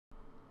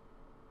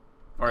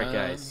Alright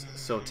guys,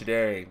 so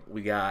today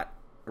we got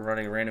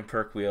running a random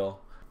perk wheel.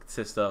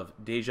 Consists of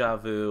Deja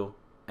Vu,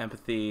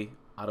 Empathy,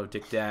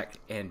 Autodidact,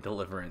 and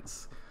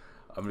Deliverance.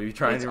 I'm going to be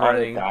trying to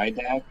running...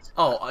 Autodidact?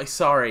 Oh,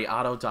 sorry,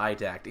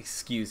 Autodidact,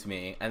 excuse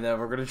me. And then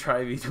we're going to try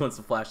to be doing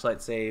some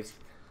flashlight saves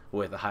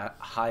with a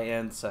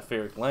high-end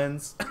sapphiric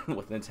lens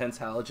with an intense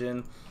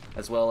halogen,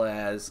 as well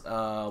as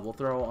we'll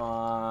throw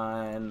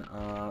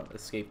on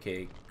Escape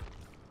Cake.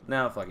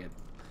 No, fuck it.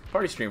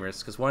 Party streamers,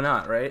 because why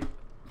not, right?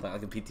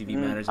 Like a PTV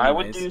matters anyways. I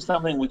would do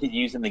something we could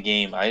use in the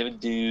game. I would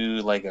do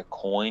like a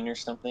coin or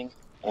something,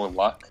 or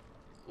luck.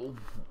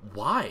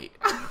 Why?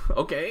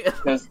 Okay.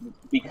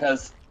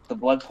 Because the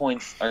blood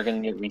points are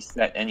going to get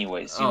reset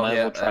anyway, so you might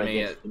as well try to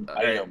get an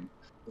item.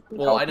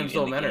 Well, items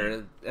don't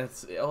matter.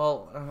 It's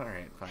well, all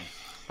right, fine.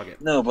 Fuck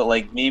it. No, but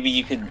like maybe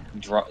you could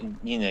draw.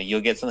 You know,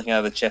 you'll get something out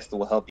of the chest that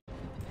will help you.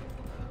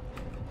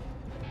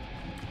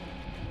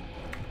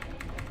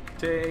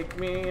 Take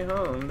me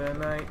home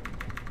tonight.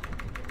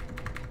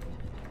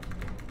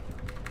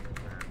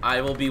 I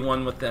will be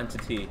one with the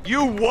entity.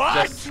 You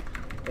what? Just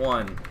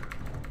one.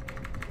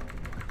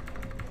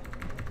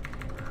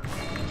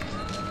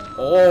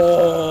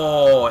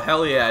 Oh,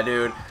 hell yeah,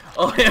 dude.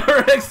 Oh, yeah,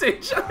 we're next to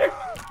each other.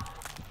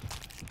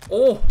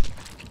 Oh.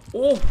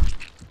 Oh.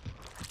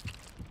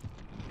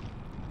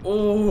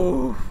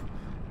 Oh.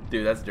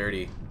 Dude, that's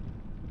dirty.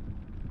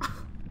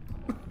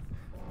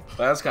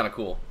 That's kind of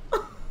cool.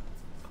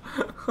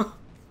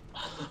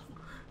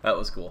 That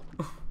was cool.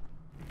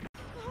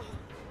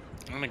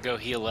 I'm gonna go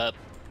heal up.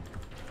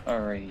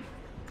 Alright.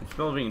 I'm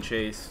still being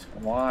chased.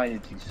 Why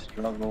did you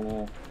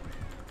struggle?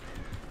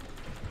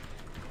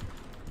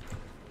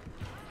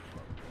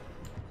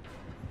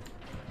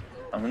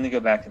 I'm gonna go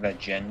back to that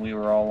gen we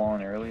were all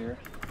on earlier.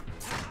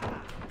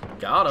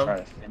 Got him. Try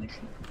to finish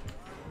him.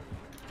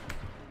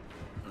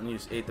 And you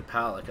just ate the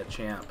pallet like a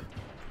champ.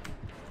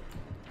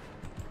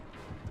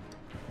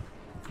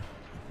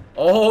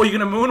 Oh, you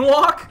gonna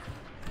moonwalk?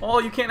 Oh,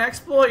 you can't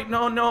exploit.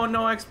 No, no,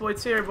 no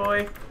exploits here,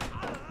 boy.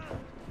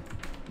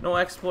 No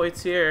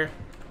exploits here.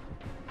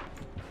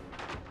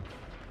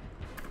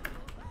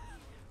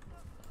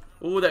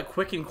 Ooh, that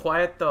quick and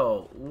quiet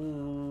though.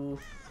 Ooh.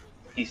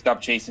 He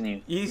stopped chasing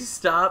you. He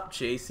stopped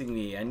chasing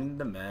me. I need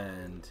to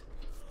mend.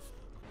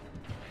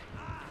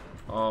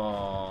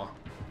 Oh,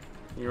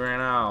 he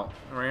ran out.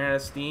 Ran out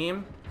of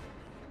steam.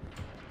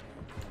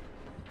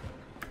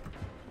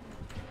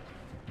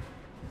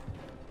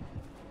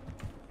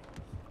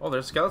 Oh,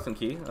 there's a skeleton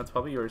key. That's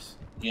probably yours.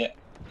 Yeah,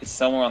 it's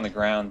somewhere on the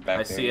ground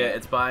back there. I see it.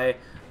 It's by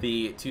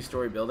the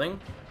 2-story building.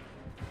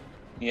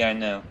 Yeah, I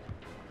know.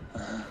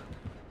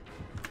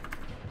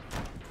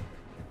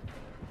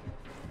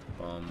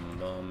 Bum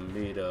bum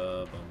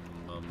bida bum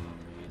bum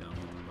bidum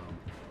bum.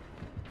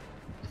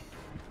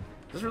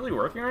 Is this really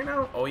working right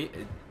now? Oh,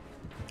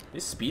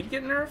 is speed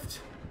getting nerfed?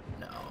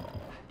 No.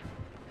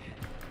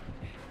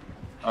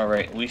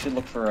 Alright, we should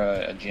look for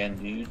a gen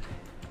dude.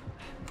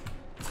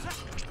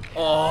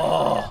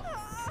 Oh!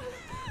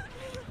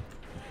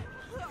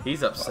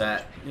 He's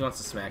upset. He wants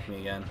to smack me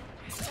again.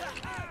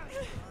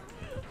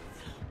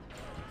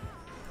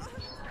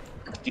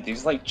 Dude,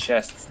 there's like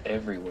chests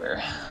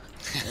everywhere.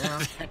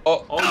 Yeah.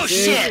 Oh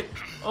shit!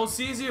 Oh,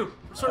 sees you.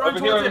 Start Over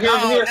running here, towards over it. here,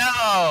 over here.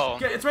 No!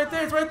 Okay, it's right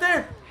there. It's right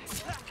there.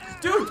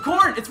 Dude,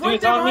 corn! It's right Dude,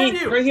 it's there on behind me.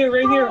 you. Right here,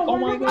 right here. Oh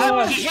my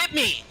god. He hit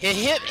me! He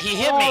hit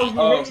me!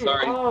 Oh,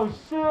 sorry. Oh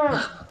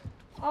shit!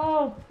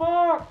 Oh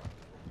fuck!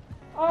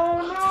 Oh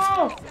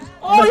no!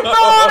 Oh, you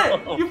fell on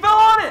it! You fell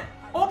on it!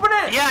 Open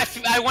it! Yeah,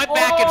 I went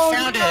back and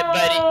found it,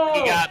 but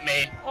he got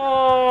me.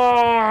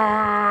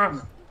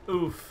 Oh!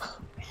 Oof.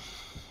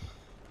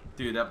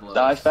 Dude, that blows.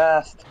 Die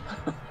fast.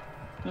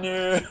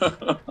 No.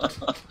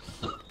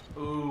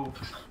 Ooh.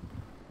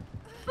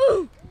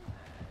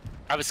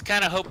 I was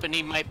kind of hoping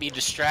he might be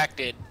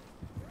distracted.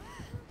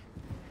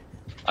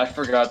 I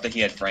forgot that he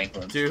had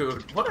Franklin.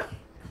 Dude, what?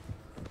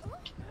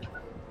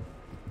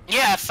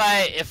 Yeah,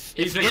 if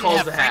He's you been didn't called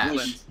have the hatch.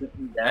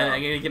 Franklin. And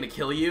I'm gonna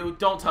kill you?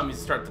 Don't tell me to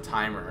start the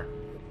timer.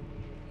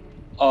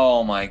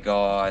 Oh my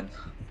god.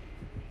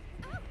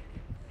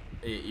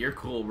 Hey, you're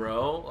cool,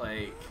 bro.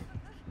 Like,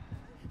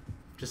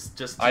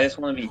 just. I just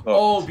want to be hooked.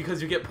 Oh,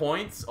 because you get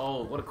points?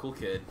 Oh, what a cool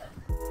kid.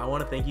 I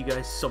want to thank you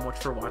guys so much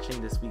for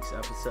watching this week's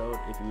episode.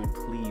 If you would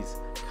please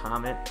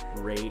comment,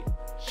 rate,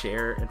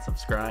 share, and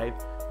subscribe,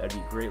 that'd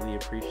be greatly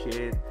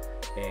appreciated.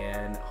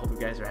 And hope you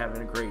guys are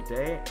having a great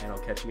day, and I'll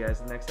catch you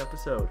guys in the next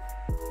episode.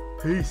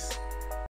 Peace.